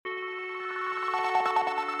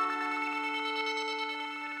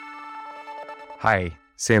Hi,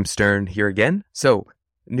 Sam Stern here again. So,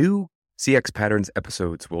 new CX Patterns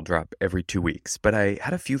episodes will drop every 2 weeks, but I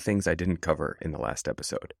had a few things I didn't cover in the last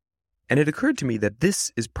episode. And it occurred to me that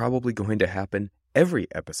this is probably going to happen every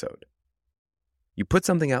episode. You put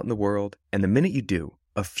something out in the world, and the minute you do,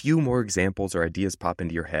 a few more examples or ideas pop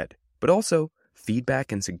into your head, but also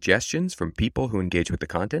feedback and suggestions from people who engage with the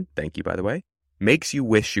content, thank you by the way, makes you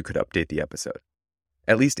wish you could update the episode.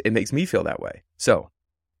 At least it makes me feel that way. So,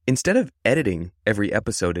 instead of editing every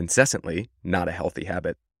episode incessantly, not a healthy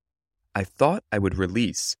habit, I thought I would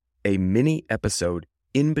release a mini episode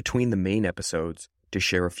in between the main episodes to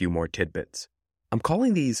share a few more tidbits. I'm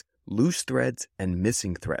calling these loose threads and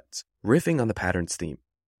missing threads, riffing on the patterns theme.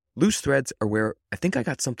 Loose threads are where I think I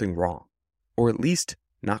got something wrong, or at least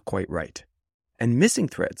not quite right. And missing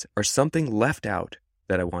threads are something left out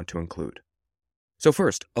that I want to include. So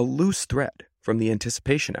first, a loose thread from the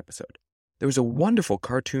anticipation episode. There was a wonderful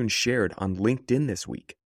cartoon shared on LinkedIn this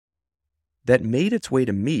week that made its way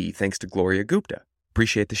to me thanks to Gloria Gupta.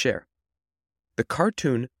 Appreciate the share. The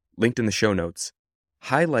cartoon, linked in the show notes,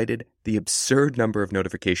 highlighted the absurd number of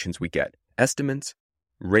notifications we get. Estimates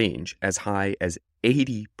range as high as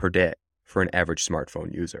 80 per day for an average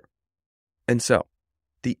smartphone user. And so,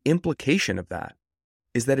 the implication of that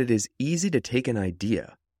is that it is easy to take an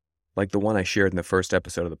idea, like the one I shared in the first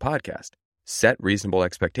episode of the podcast, set reasonable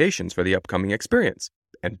expectations for the upcoming experience,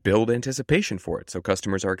 and build anticipation for it so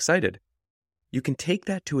customers are excited. You can take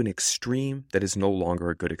that to an extreme that is no longer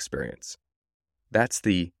a good experience. That's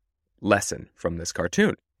the lesson from this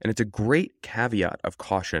cartoon, and it's a great caveat of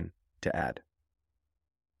caution to add.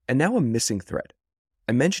 And now a missing thread.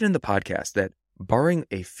 I mentioned in the podcast that, barring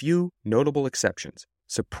a few notable exceptions,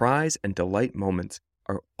 surprise and delight moments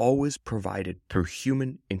are always provided through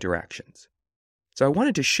human interactions. So I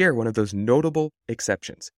wanted to share one of those notable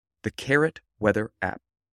exceptions, the Carrot Weather app.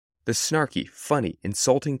 The snarky, funny,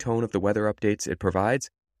 insulting tone of the weather updates it provides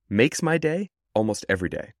makes my day almost every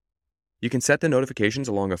day. You can set the notifications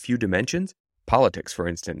along a few dimensions, politics for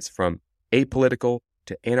instance, from apolitical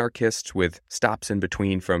to anarchist with stops in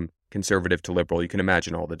between from conservative to liberal. You can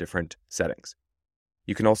imagine all the different settings.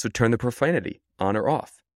 You can also turn the profanity on or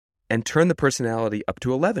off, and turn the personality up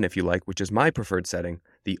to 11 if you like, which is my preferred setting,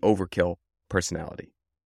 the overkill personality.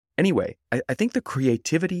 Anyway, I think the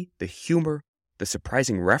creativity, the humor, the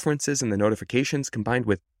surprising references in the notifications combined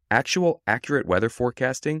with actual accurate weather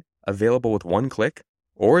forecasting available with one click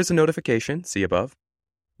or as a notification, see above,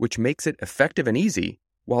 which makes it effective and easy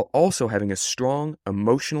while also having a strong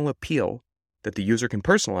emotional appeal that the user can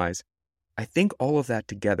personalize. I think all of that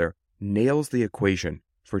together nails the equation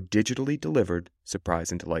for digitally delivered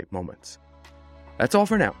surprise and delight moments. That's all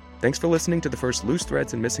for now. Thanks for listening to the first Loose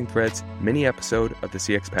Threads and Missing Threads mini episode of the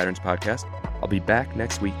CX Patterns podcast. I'll be back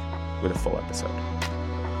next week with a full episode.